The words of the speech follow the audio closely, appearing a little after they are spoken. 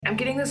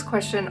getting this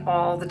question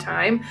all the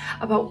time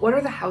about what are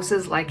the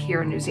houses like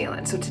here in New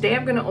Zealand. So today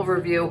I'm going to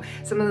overview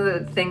some of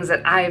the things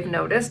that I've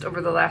noticed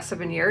over the last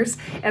 7 years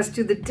as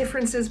to the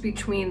differences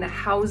between the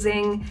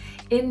housing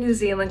in New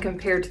Zealand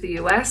compared to the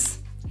US.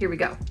 Here we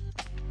go.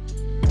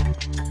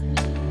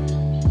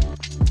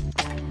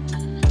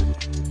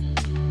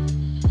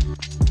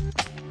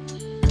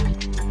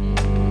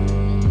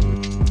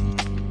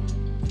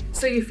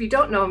 So if you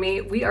don't know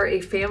me, we are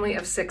a family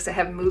of 6 that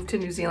have moved to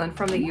New Zealand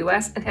from the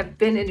US and have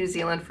been in New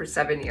Zealand for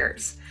 7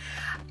 years.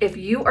 If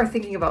you are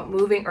thinking about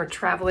moving or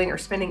traveling or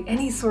spending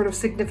any sort of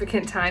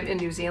significant time in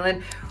New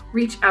Zealand,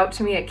 reach out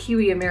to me at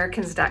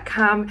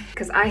kiwiamericans.com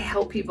because I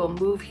help people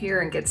move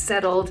here and get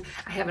settled.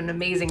 I have an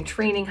amazing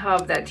training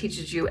hub that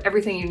teaches you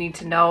everything you need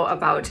to know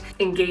about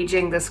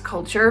engaging this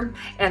culture.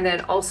 And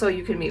then also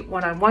you can meet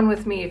one-on-one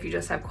with me if you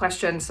just have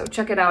questions. So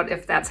check it out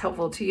if that's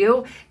helpful to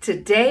you.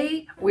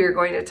 Today, we're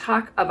going to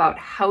talk about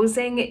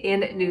housing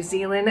in New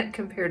Zealand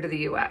compared to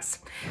the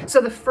US.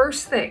 So the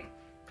first thing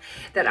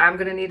that I'm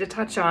going to need to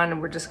touch on,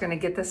 and we're just going to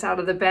get this out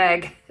of the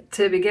bag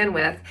to begin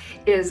with,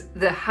 is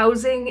the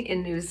housing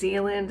in New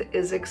Zealand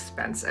is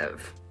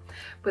expensive.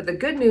 But the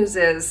good news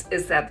is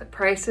that the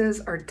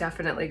prices are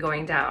definitely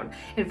going down.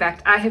 In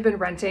fact, I have been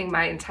renting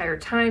my entire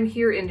time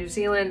here in New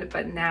Zealand,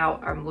 but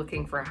now I'm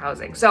looking for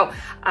housing. So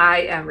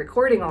I am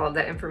recording all of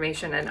that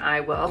information and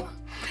I will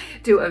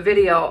do a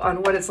video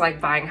on what it's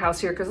like buying a house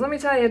here, because let me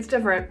tell you, it's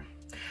different.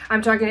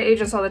 I'm talking to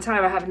agents all the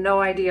time. I have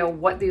no idea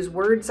what these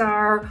words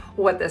are,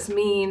 what this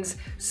means.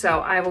 So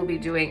I will be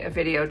doing a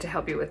video to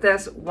help you with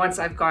this once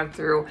I've gone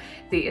through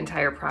the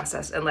entire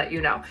process and let you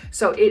know.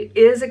 So it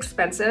is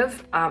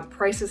expensive.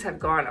 Prices have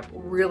gone up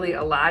really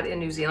a lot in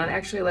New Zealand.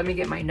 Actually, let me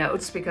get my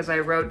notes because I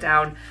wrote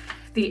down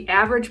the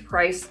average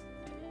price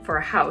for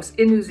a house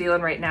in New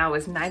Zealand right now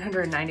is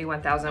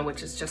 $991,000,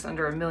 which is just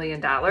under $1 million,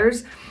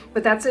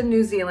 but that's in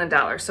New Zealand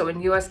dollars. So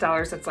in US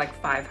dollars, it's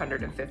like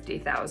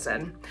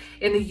 $550,000.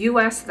 In the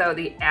US though,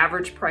 the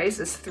average price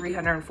is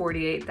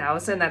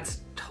 $348,000.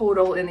 That's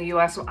total in the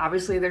US. So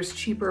obviously there's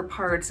cheaper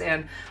parts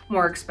and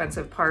more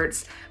expensive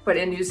parts, but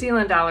in New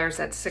Zealand dollars,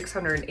 that's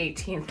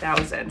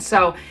 $618,000.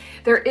 So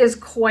there is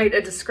quite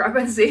a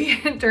discrepancy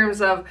in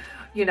terms of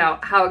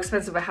how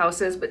expensive a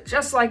house is, but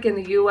just like in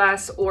the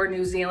US or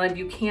New Zealand,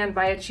 you can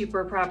buy a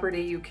cheaper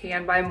property, you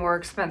can buy more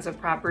expensive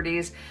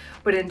properties,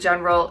 but in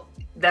general,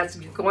 that's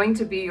going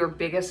to be your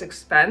biggest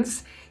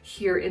expense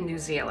here in New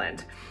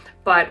Zealand.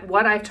 But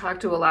what I've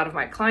talked to a lot of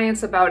my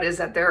clients about is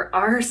that there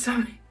are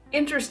some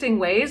interesting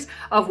ways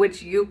of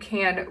which you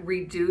can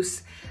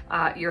reduce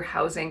your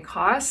housing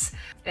costs.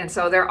 And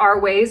so there are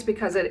ways,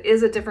 because it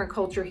is a different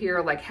culture here,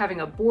 like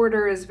having a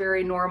boarder is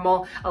very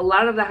normal. A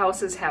lot of the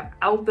houses have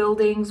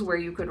outbuildings where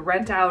you could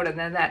rent out, and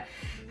then that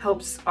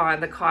helps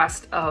on the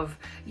cost of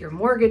your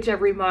mortgage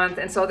every month.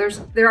 And so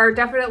there are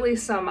definitely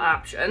some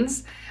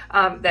options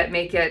that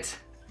make it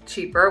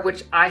cheaper,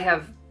 which I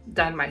have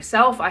done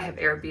myself. I have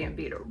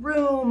Airbnb'd a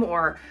room,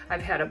 or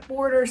I've had a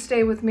boarder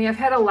stay with me. I've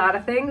had a lot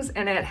of things,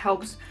 and it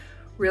helps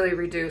really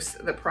reduce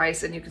the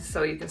price, and you can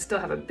still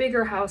have a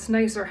bigger house,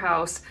 nicer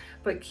house,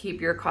 but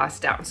keep your costs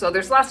down. So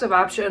there's lots of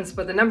options,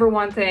 but the number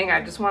one thing,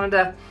 I just wanted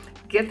to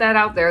get that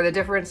out there. The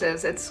difference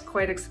is it's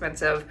quite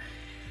expensive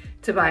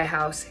to buy a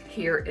house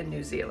here in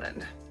New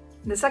Zealand.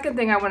 The second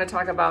thing I want to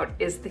talk about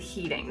is the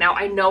heating. Now,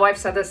 I know I've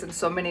said this in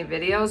so many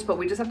videos, but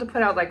we just have to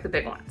put out like the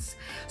big ones.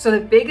 So the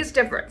biggest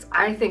difference,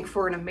 I think,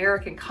 for an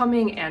American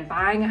coming and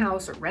buying a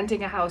house or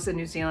renting a house in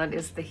New Zealand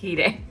is the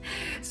heating.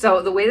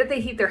 So the way that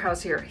they heat their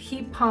house here,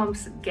 heat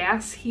pumps,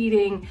 gas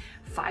heating,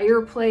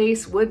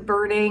 fireplace, wood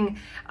burning,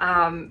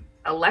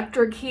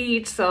 electric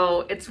heat,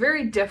 so it's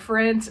very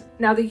different.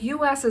 Now the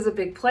US is a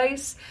big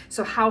place,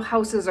 so how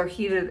houses are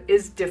heated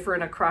is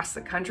different across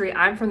the country.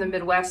 I'm from the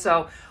Midwest,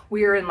 so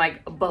we are in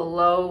like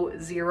below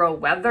zero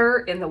weather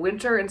in the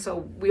winter, and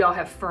so we all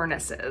have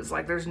furnaces.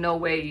 Like there's no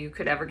way you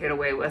could ever get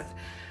away with,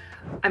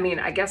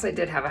 I guess I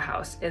did have a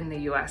house in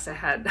the US that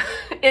had,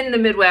 in the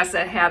Midwest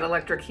that had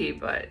electric heat,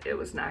 but it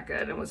was not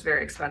good and was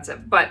very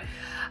expensive. But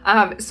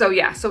so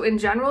in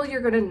general, you're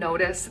gonna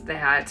notice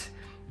that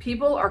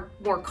people are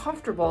more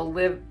comfortable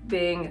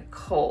living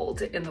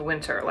cold in the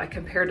winter, like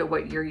compared to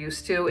what you're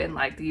used to in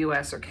like the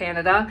US or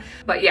Canada.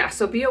 But yeah,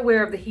 so be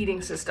aware of the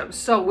heating system.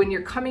 So when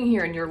you're coming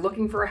here and you're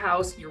looking for a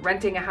house, you're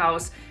renting a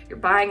house, you're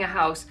buying a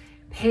house,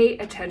 pay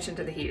attention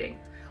to the heating.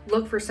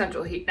 Look for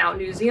central heat. Now,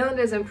 New Zealand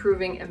is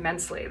improving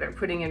immensely. They're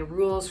putting in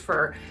rules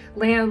for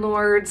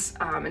landlords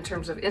in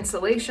terms of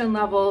insulation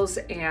levels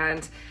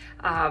and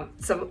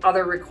some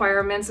other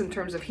requirements in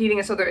terms of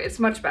heating. So it's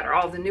much better.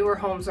 All the newer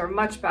homes are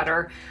much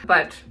better,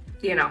 but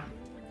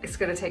it's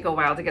going to take a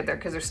while to get there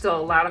because there's still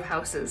a lot of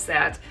houses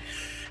that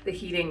the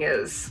heating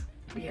is,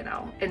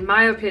 in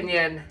my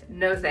opinion,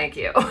 no thank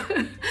you.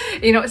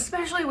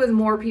 Especially with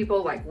more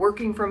people like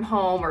working from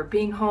home or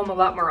being home a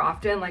lot more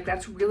often, like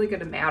that's really going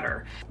to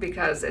matter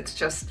because it's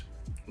just,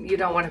 you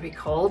don't want to be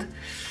cold.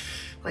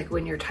 Like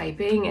when you're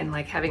typing and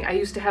like I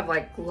used to have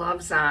like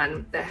gloves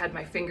on that had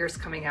my fingers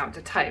coming out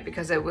to type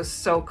because it was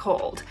so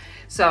cold.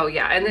 So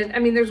yeah, and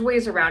then, there's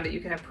ways around it. You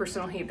can have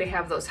personal heat. They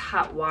have those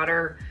hot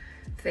water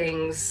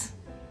things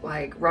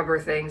like rubber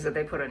things that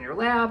they put on your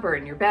lap or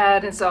in your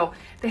bed. And so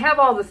they have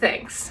all the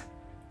things.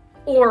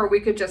 Or we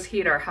could just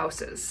heat our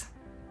houses,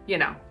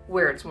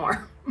 where it's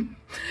warm.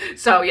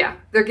 So yeah,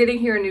 they're getting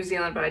here in New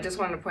Zealand, but I just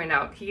wanted to point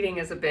out heating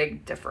is a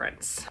big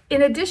difference.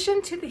 In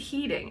addition to the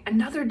heating,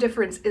 another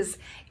difference is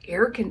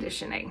air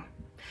conditioning.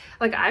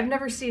 Like, I've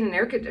never seen an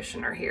air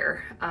conditioner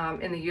here.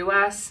 In the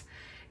US,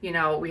 we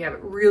have it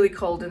really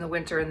cold in the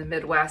winter in the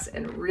Midwest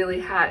and really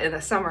hot in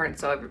the summer. And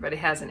so everybody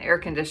has an air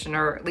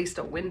conditioner, or at least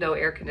a window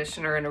air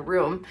conditioner in a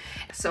room.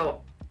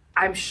 So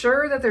I'm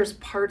sure that there's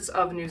parts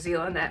of New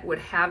Zealand that would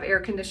have air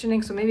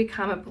conditioning. So maybe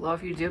comment below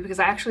if you do, because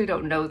I actually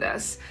don't know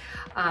this.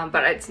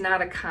 But it's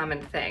not a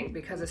common thing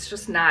because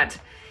it's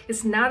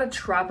not a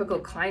tropical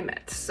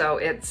climate. So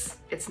it's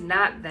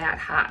not that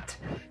hot.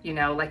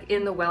 Like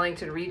in the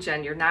Wellington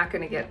region, you're not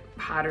going to get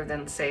hotter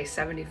than, say,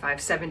 75,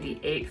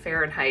 78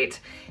 Fahrenheit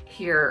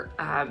here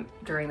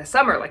during the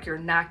summer. Like, you're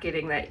not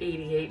getting that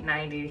 88,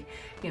 90,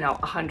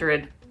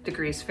 100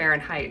 degrees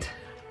Fahrenheit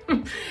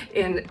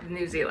in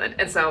New Zealand.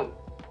 And so,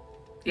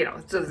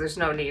 so there's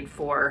no need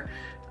for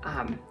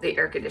the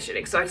air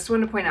conditioning. So I just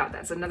want to point out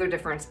that's another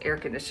difference, air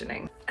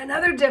conditioning.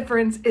 Another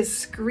difference is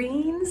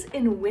screens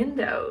in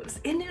windows.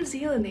 In New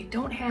Zealand, they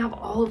don't have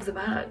all of the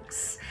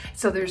bugs.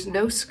 So there's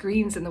no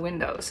screens in the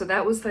windows. So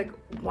that was like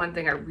one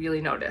thing I really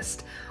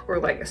noticed, or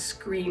like a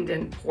screened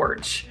in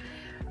porch.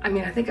 I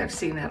mean, I think I've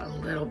seen that a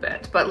little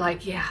bit, but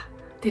like, yeah,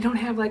 they don't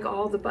have like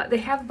all the bugs. They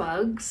have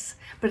bugs,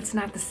 but it's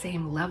not the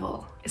same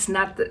level. It's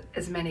not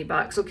as many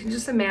bugs. So can you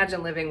just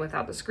imagine living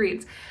without the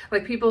screens?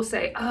 Like, people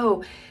say,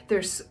 oh,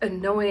 there's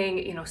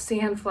annoying,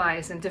 sand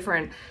flies and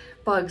different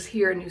bugs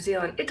here in New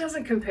Zealand. It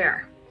doesn't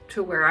compare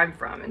to where I'm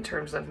from in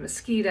terms of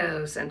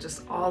mosquitoes and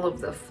just all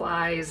of the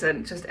flies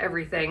and just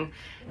everything.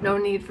 No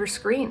need for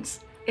screens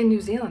in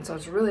New Zealand. So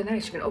it's really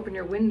nice. You can open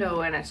your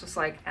window and it's just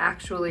like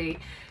actually,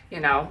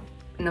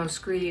 no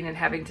screen and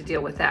having to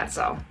deal with that.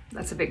 So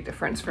that's a big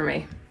difference for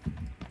me.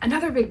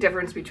 Another big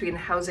difference between the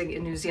housing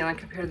in New Zealand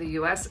compared to the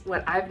US,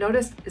 what I've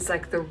noticed is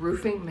like the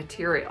roofing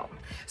material.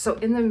 So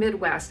in the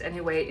Midwest,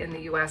 anyway, in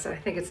the US, and I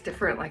think it's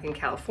different like in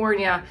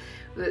California,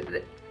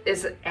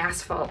 is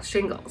asphalt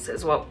shingles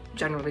is what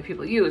generally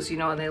people use,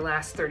 and they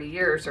last 30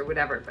 years or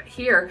whatever. But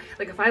here,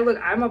 like if I look,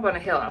 I'm up on a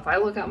hill, if I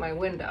look out my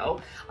window,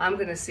 I'm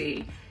gonna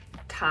see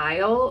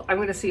tile. I'm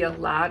gonna see a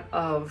lot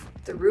of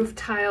the roof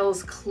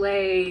tiles,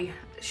 clay,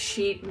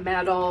 sheet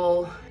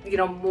metal,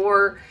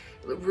 more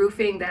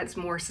roofing that's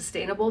more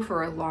sustainable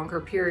for a longer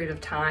period of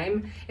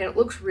time, and it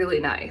looks really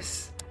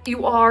nice.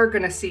 You are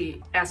going to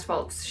see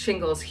asphalt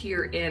shingles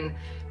here in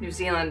New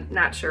Zealand.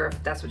 Not sure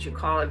if that's what you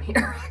call them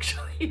here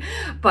actually,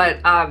 but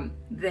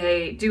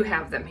they do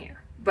have them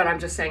here. But I'm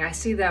just saying I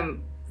see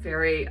them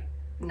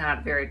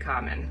not very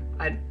common.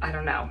 I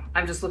don't know.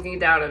 I'm just looking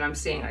down and I'm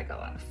seeing like a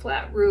lot of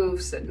flat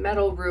roofs and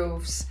metal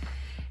roofs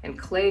and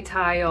clay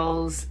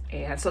tiles,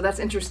 and so that's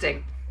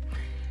interesting.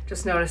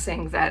 Just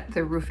noticing that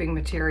the roofing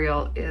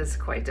material is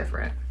quite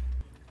different.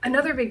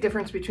 Another big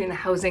difference between the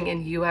housing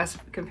in US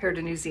compared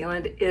to New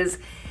Zealand is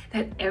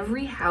that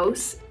every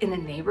house in a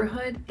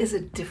neighborhood is a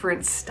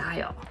different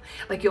style.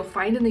 Like, you'll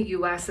find in the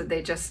US that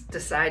they just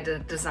decide to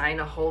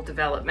design a whole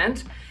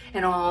development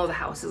and all the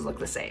houses look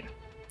the same.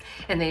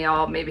 And they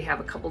all maybe have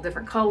a couple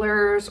different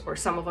colors, or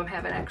some of them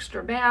have an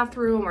extra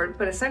bathroom,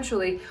 but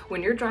essentially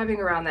when you're driving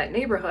around that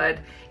neighborhood,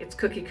 it's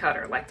cookie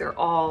cutter, like they're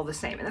all the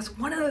same. And that's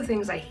one of the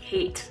things I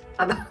hate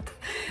about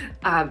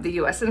the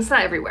US, and it's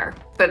not everywhere,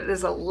 but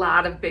there's a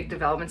lot of big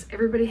developments.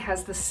 Everybody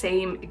has the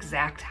same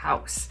exact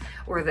house,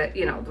 or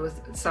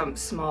with some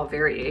small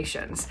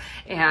variations.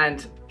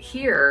 And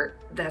here,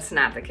 that's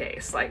not the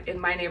case. Like in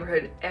my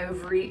neighborhood,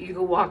 you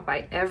go walk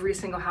by every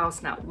single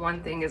house, not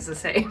one thing is the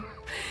same.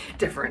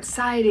 Different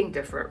siding,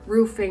 different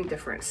roofing,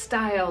 different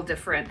style,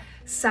 different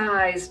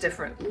size,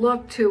 different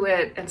look to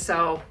it. And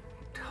so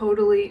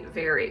totally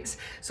varies.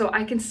 So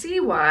I can see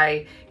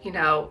why,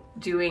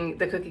 doing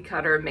the cookie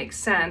cutter makes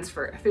sense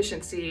for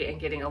efficiency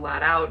and getting a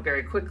lot out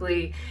very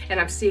quickly. And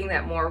I'm seeing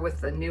that more with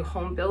the new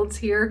home builds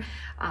here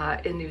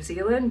in New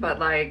Zealand. But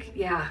like,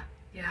 yeah,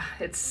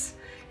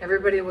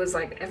 everybody was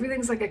like,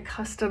 everything's like a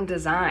custom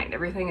design.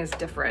 Everything is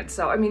different.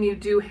 So, I mean, you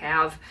do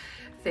have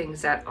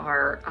things that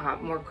are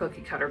more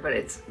cookie cutter, but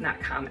it's not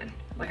common.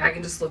 Like, I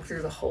can just look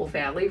through the whole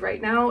valley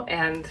right now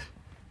and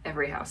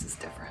every house is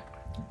different.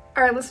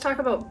 All right, let's talk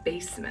about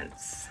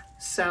basements.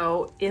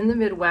 So in the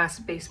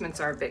Midwest, basements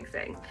are a big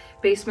thing.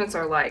 Basements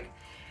are like,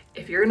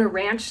 if you're in a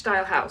ranch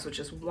style house, which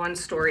is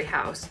 1-story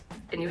house,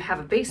 and you have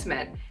a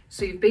basement,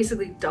 so you've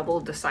basically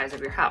doubled the size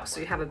of your house.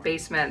 So you have a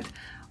basement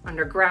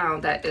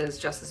underground that is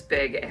just as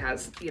big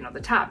as,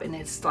 the top. And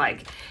it's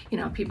like,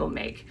 people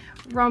make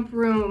rump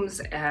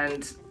rooms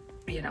and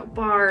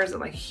bars and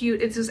like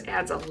huge, it just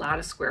adds a lot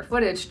of square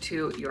footage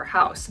to your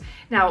house.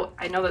 Now,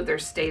 I know that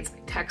there's states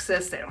like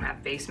Texas, they don't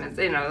have basements,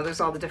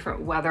 there's all the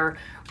different weather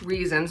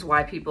reasons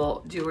why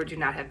people do or do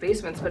not have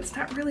basements, but it's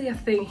not really a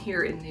thing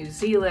here in New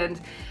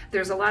Zealand.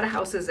 There's a lot of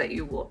houses that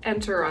you will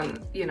enter on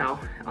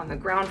the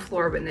ground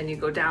floor, but then you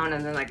go down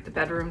and then like the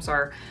bedrooms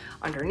are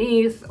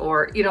underneath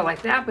or,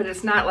 like that, but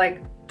it's not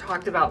like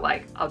talked about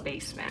like a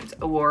basement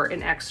or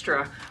an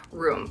extra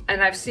room.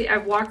 And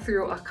I've walked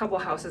through a couple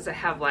houses that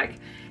have like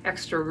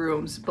extra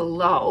rooms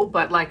below,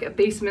 but like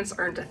basements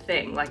aren't a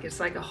thing. Like it's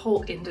like a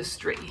whole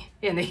industry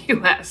in the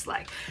US.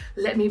 Like,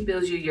 let me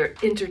build you your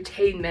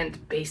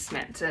entertainment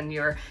basement and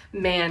your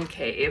man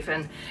cave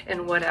and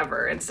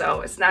whatever. And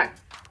so it's not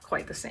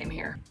quite the same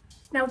here.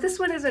 Now, this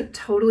one isn't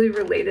totally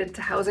related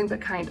to housing,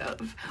 but kind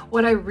of.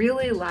 What I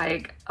really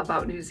like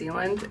about New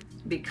Zealand,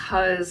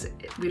 because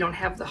we don't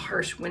have the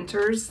harsh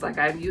winters like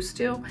I'm used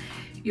to,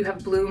 you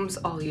have blooms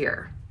all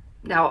year.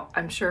 Now,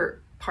 I'm sure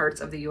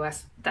parts of the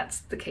US that's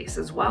the case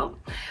as well,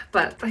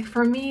 but like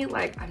for me,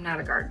 like I'm not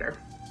a gardener.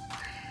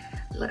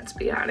 Let's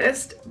be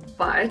honest,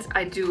 but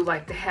I do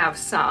like to have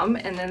some.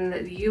 And then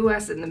the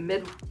US in the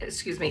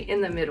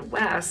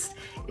Midwest,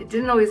 it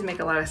didn't always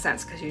make a lot of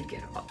sense because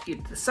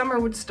the summer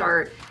would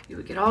start, you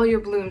would get all your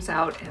blooms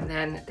out, and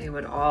then they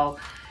would all,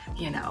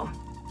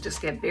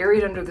 just get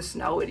buried under the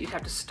snow, and you'd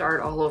have to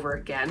start all over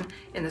again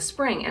in the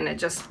spring. And it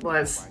just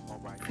was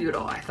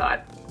futile. I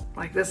thought,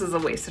 like, this is a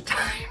waste of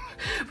time.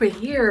 But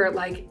here,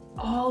 like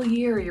all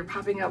year, you're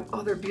popping up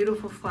other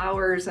beautiful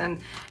flowers and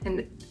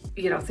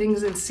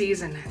things in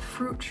season,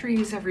 fruit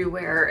trees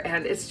everywhere,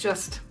 and it's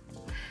just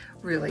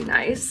really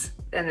nice.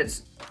 And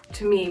it's,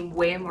 to me,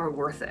 way more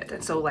worth it.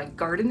 And so like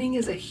gardening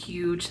is a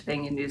huge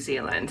thing in New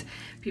Zealand.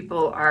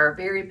 People are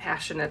very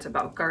passionate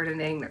about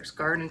gardening. There's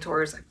garden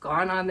tours. I've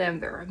gone on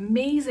them. They're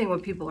amazing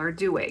what people are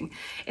doing.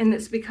 And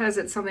it's because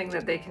it's something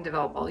that they can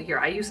develop all year.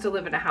 I used to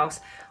live in a house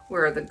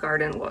where the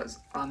garden was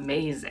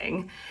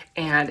amazing.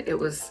 And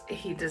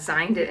he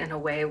designed it in a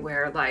way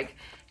where like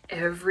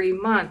every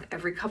month,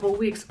 every couple of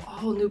weeks,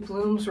 all new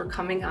blooms were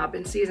coming up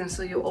in season.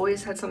 So you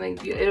always had something.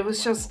 It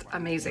was just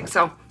amazing.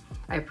 So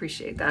I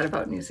appreciate that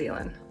about New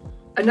Zealand.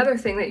 Another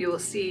thing that you will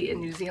see in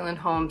New Zealand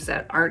homes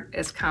that aren't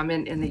as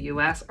common in the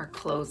US are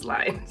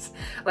clotheslines.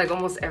 Like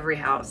almost every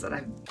house that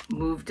I've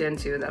moved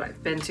into, that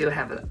I've been to,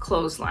 have a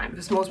clothesline,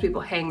 because most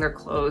people hang their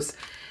clothes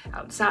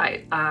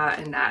outside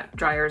and that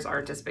dryers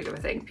aren't as big of a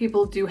thing.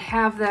 People do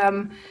have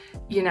them,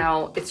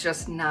 it's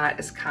just not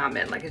as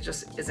common. Like it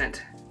just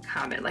isn't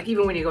common. Like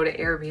even when you go to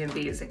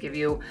Airbnbs, they give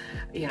you,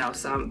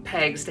 some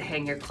pegs to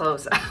hang your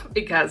clothes up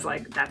because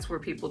like that's where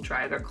people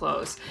dry their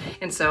clothes.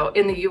 And so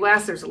in the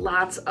US, there's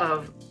lots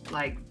of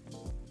like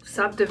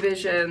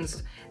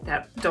subdivisions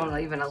that don't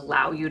even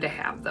allow you to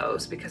have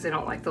those because they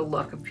don't like the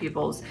look of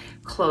people's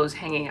clothes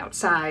hanging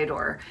outside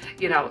or,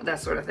 that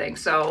sort of thing.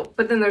 So,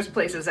 but then there's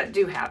places that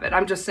do have it.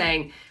 I'm just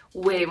saying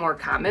way more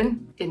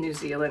common in New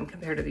Zealand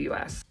compared to the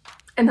US.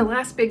 And the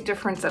last big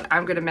difference that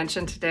I'm going to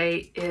mention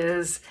today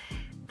is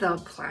the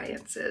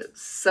appliances.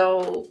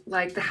 So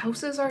like the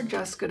houses are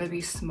just going to be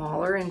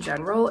smaller in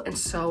general, and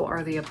so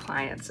are the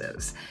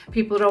appliances.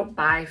 People don't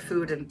buy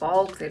food in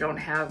bulk. They don't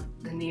have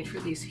the need for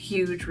these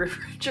huge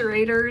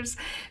refrigerators.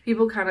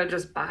 People kind of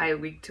just buy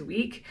week to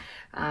week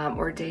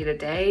or day to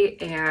day.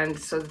 And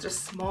so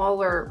just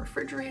smaller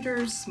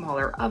refrigerators,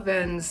 smaller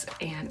ovens,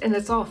 and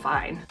it's all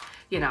fine.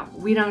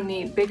 We don't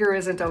need, bigger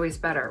isn't always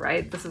better,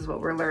 right? This is what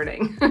we're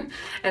learning.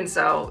 And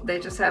so they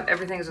just have,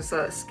 everything's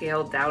just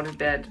scaled down a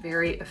bit,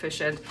 very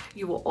efficient.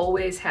 You will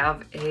always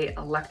have a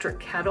electric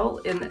kettle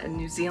in a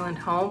New Zealand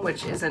home,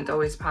 which isn't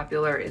always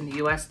popular in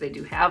the US. They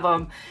do have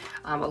them.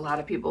 A lot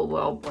of people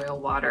will boil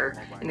water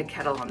in a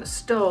kettle on the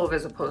stove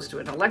as opposed to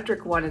an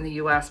electric one in the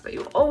US, but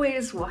you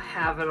always will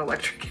have an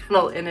electric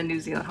kettle in a New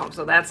Zealand home.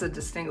 So that's a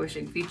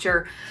distinguishing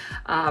feature.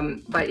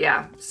 But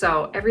yeah,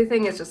 so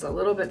everything is just a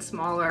little bit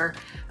smaller.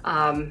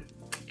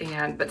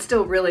 But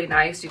still really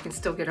nice. You can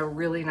still get a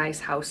really nice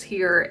house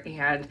here,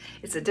 and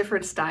it's a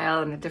different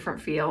style and a different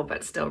feel,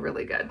 but still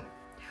really good.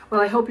 Well,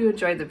 I hope you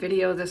enjoyed the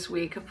video this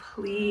week.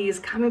 Please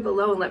comment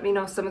below and let me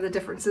know some of the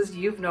differences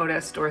you've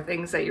noticed, or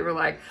things that you were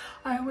like,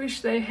 I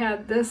wish they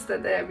had this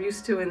that I'm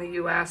used to in the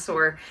US,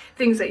 or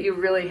things that you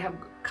really have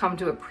come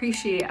to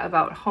appreciate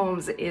about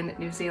homes in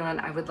New Zealand.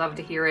 I would love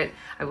to hear it.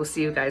 I will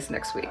see you guys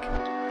next week.